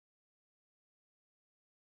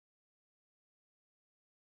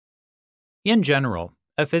In general,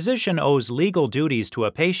 a physician owes legal duties to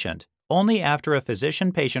a patient only after a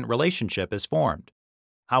physician-patient relationship is formed.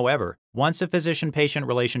 However, once a physician-patient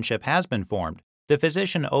relationship has been formed, the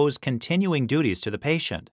physician owes continuing duties to the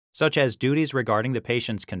patient, such as duties regarding the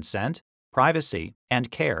patient's consent, privacy, and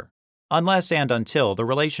care, unless and until the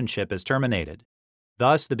relationship is terminated.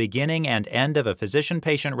 Thus, the beginning and end of a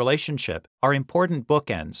physician-patient relationship are important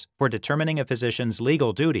bookends for determining a physician's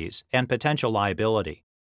legal duties and potential liability.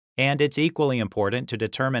 And it's equally important to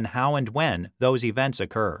determine how and when those events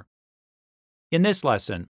occur. In this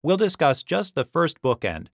lesson, we'll discuss just the first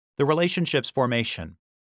bookend, the relationship's formation.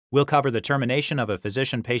 We'll cover the termination of a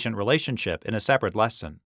physician-patient relationship in a separate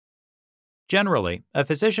lesson. Generally, a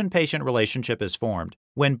physician-patient relationship is formed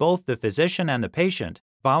when both the physician and the patient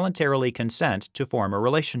voluntarily consent to form a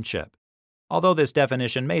relationship. Although this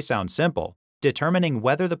definition may sound simple, determining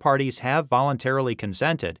whether the parties have voluntarily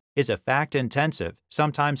consented is a fact-intensive,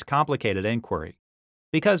 sometimes complicated inquiry.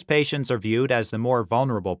 Because patients are viewed as the more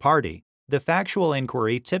vulnerable party, the factual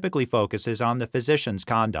inquiry typically focuses on the physician's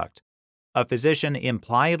conduct. A physician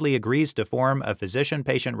impliedly agrees to form a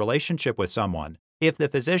physician-patient relationship with someone if the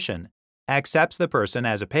physician accepts the person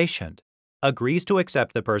as a patient, agrees to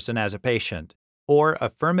accept the person as a patient, or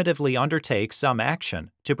affirmatively undertakes some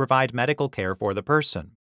action to provide medical care for the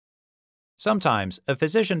person. Sometimes, a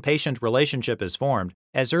physician-patient relationship is formed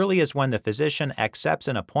as early as when the physician accepts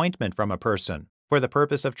an appointment from a person for the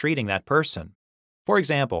purpose of treating that person. For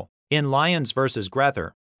example, in Lyons versus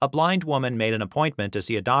Grether, a blind woman made an appointment to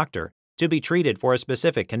see a doctor to be treated for a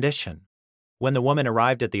specific condition. When the woman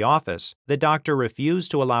arrived at the office, the doctor refused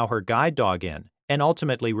to allow her guide dog in and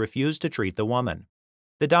ultimately refused to treat the woman.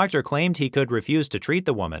 The doctor claimed he could refuse to treat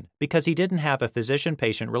the woman because he didn't have a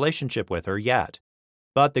physician-patient relationship with her yet.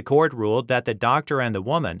 But the court ruled that the doctor and the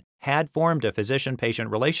woman had formed a physician-patient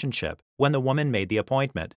relationship when the woman made the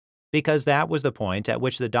appointment, because that was the point at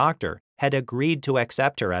which the doctor had agreed to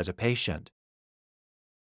accept her as a patient.